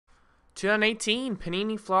2018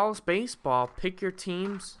 Panini Flawless Baseball. Pick your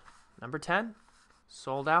teams. Number 10.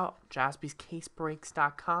 Sold out.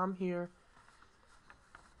 JaspysCaseBreaks.com. Here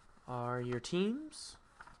are your teams.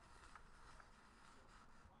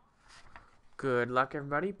 Good luck,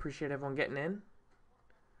 everybody. Appreciate everyone getting in.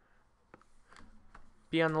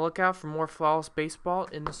 Be on the lookout for more Flawless Baseball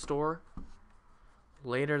in the store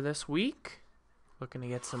later this week. Looking to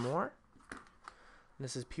get some more.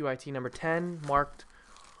 This is PYT number 10, marked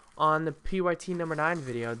on the PYT number 9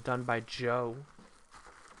 video done by Joe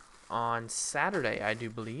on Saturday, I do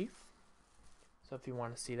believe. So if you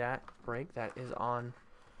want to see that break, that is on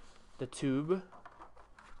the tube.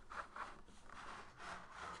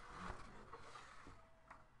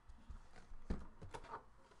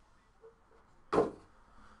 All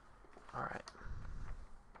right.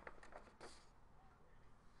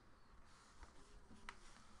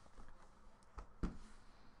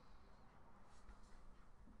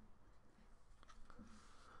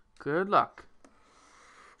 Good luck.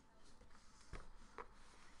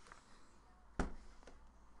 Just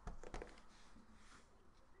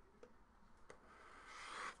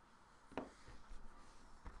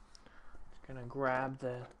gonna grab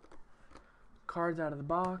the cards out of the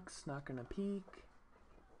box, not gonna peek.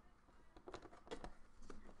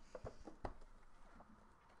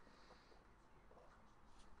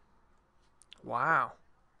 Wow.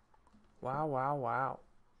 Wow, wow, wow.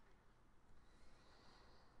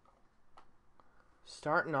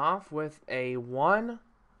 Starting off with a 1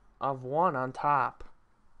 of 1 on top.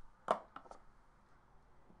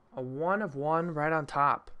 A 1 of 1 right on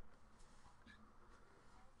top.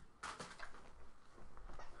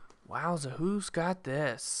 Wowza, who's got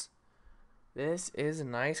this? This is a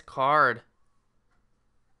nice card.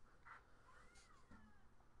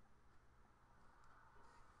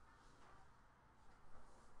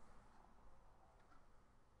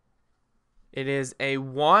 It is a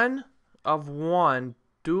 1 of 1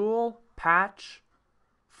 dual patch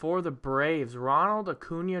for the Braves. Ronald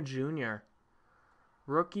Acuna Jr.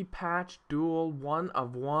 Rookie patch dual 1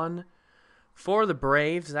 of 1 for the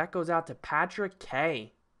Braves. That goes out to Patrick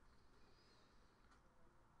K.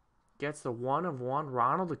 Gets the 1 of 1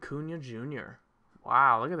 Ronald Acuna Jr.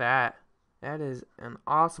 Wow, look at that. That is an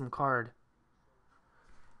awesome card.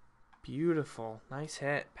 Beautiful. Nice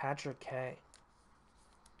hit. Patrick K.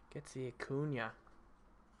 Gets the Acuna.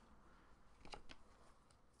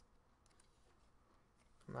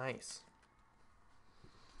 Nice.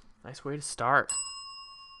 Nice way to start.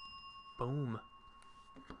 Boom.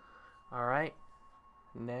 All right.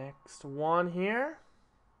 Next one here.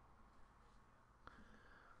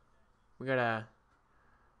 We got a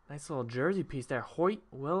nice little jersey piece there. Hoyt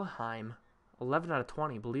Wilhelm. 11 out of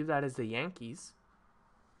 20. Believe that is the Yankees.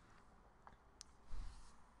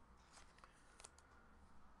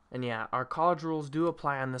 And yeah, our college rules do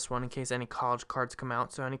apply on this one in case any college cards come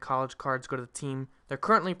out. So any college cards go to the team they're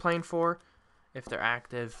currently playing for. If they're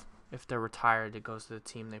active, if they're retired, it goes to the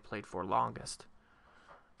team they played for longest.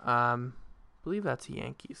 Believe that's the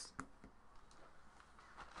Yankees.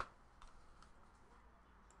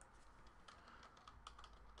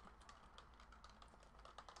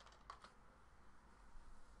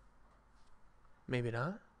 Maybe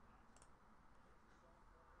not.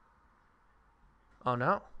 Oh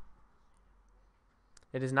no.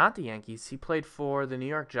 It is not the Yankees. He played for the New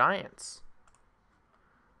York Giants.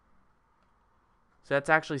 So that's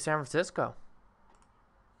actually San Francisco.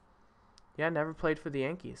 Yeah, never played for the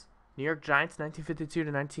Yankees. New York Giants, 1952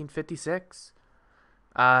 to 1956.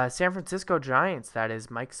 San Francisco Giants, that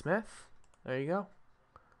is Mike Smith. There you go.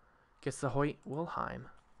 Gets the Hoyt Wilhelm.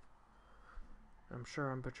 I'm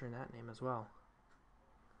sure I'm butchering that name as well.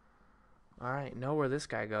 All right, know where this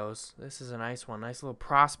guy goes. This is a nice one. Nice little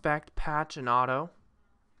prospect patch and auto.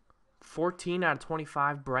 14 out of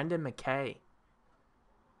 25, Brendan McKay.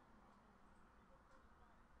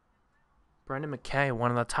 Brendan McKay, one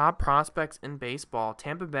of the top prospects in baseball.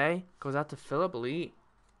 Tampa Bay goes out to Philip Lee.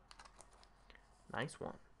 Nice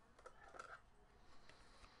one.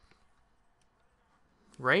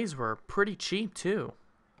 Rays were pretty cheap, too.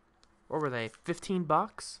 What were they, 15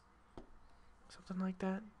 bucks? Something like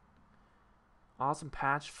that. Awesome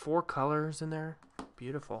patch, 4 colors in there.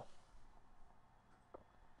 Beautiful.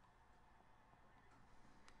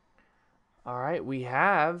 All right, we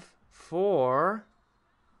have for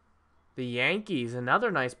the Yankees another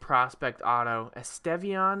nice prospect auto,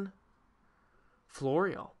 Estevan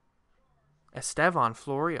Florial.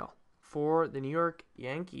 For the New York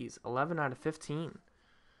Yankees, 11 out of 15.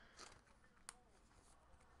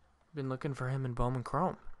 Been looking for him in Bowman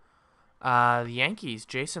Chrome. The Yankees,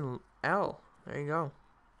 Jason L. There you go.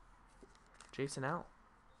 Jason L.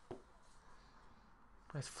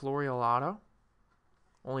 Nice Florial auto.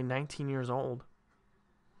 Only 19 years old.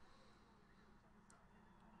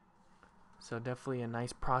 So definitely a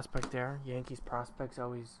nice prospect there. Yankees prospects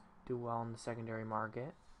always do well in the secondary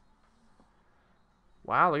market.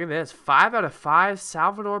 Wow, look at this. 5 out of 5,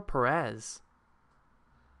 Salvador Perez.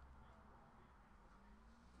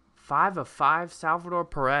 5 of 5, Salvador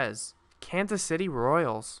Perez. Kansas City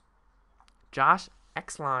Royals. Josh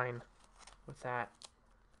Exline with that.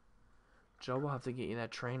 Joe will have to get you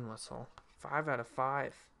that train whistle. 5 out of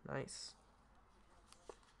 5. Nice.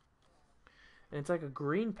 And it's like a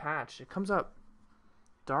green patch. It comes up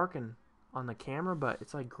dark on the camera, but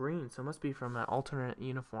it's like green. So it must be from an alternate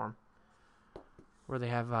uniform where they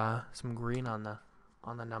have some green on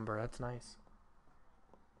the number. That's nice.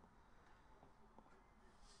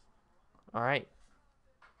 All right.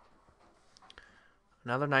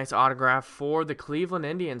 Another nice autograph for the Cleveland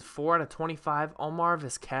Indians. 4 out of 25, Omar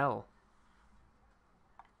Vizquel.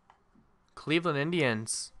 Cleveland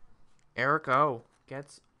Indians. Eric O.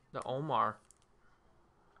 gets the Omar.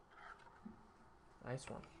 Nice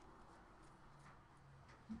one.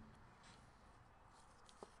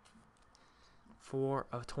 Four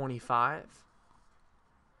of 25.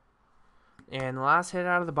 And the last hit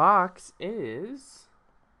out of the box is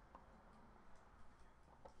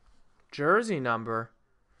jersey number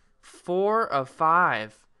 4 of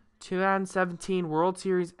 5. 2017 World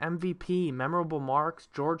Series MVP, memorable marks,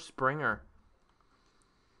 George Springer.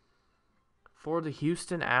 For the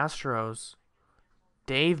Houston Astros,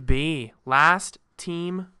 Dave B. Last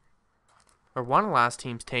team, or one of the last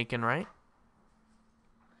teams taken, right?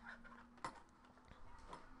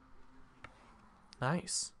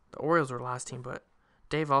 Nice. The Orioles were last team, but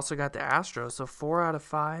Dave also got the Astros. So 4 out of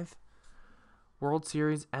 5. World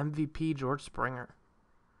Series MVP, George Springer.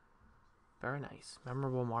 Very nice.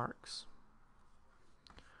 Memorable marks.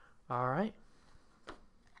 All right.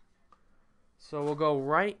 So we'll go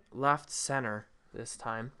right, left, center this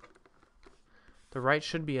time. The right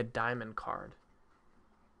should be a diamond card,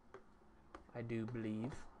 I do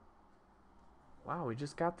believe. Wow, we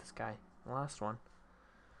just got this guy. The last one.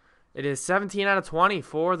 It is 17 out of 20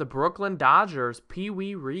 for the Brooklyn Dodgers, Pee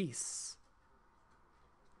Wee Reese.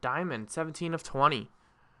 Diamond, 17 of 20.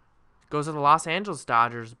 Goes to the Los Angeles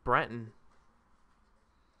Dodgers, Brenton.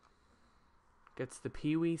 Gets the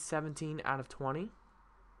Pee Wee, 17 out of 20.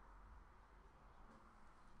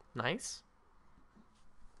 Nice.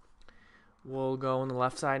 We'll go on the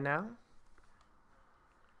left side now.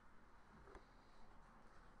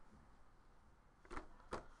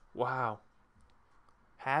 Wow.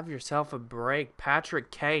 Have yourself a break.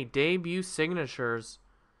 Patrick K. Debut signatures.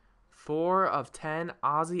 4 of 10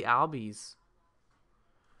 Ozzie Albies.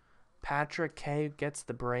 Patrick K. gets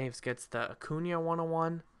the Braves. Gets the Acuna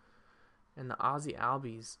 101. And the Ozzie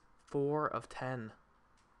Albies. 4 of 10.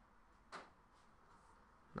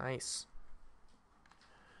 Nice.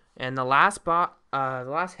 And the last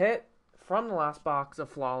hit from the last box of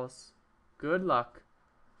Flawless. Good luck.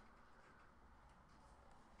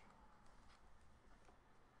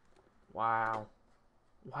 Wow.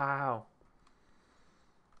 Wow.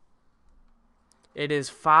 It is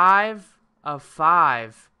 5 of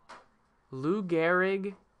 5. Lou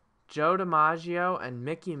Gehrig, Joe DiMaggio, and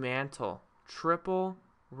Mickey Mantle. Triple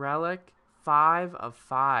relic. 5 of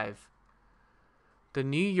 5. The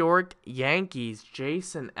New York Yankees,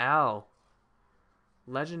 Jason L.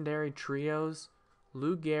 Legendary trios,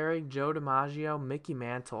 Lou Gehrig, Joe DiMaggio, Mickey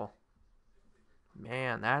Mantle.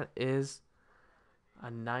 Man, that is a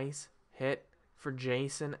nice hit for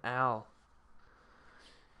Jason L.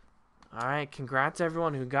 All right, congrats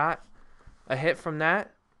everyone who got a hit from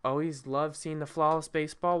that. Always love seeing the Flawless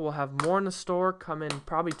Baseball. We'll have more in the store coming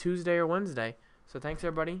probably Tuesday or Wednesday. So thanks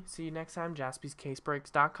everybody. See you next time.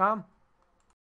 JaspysCaseBreaks.com.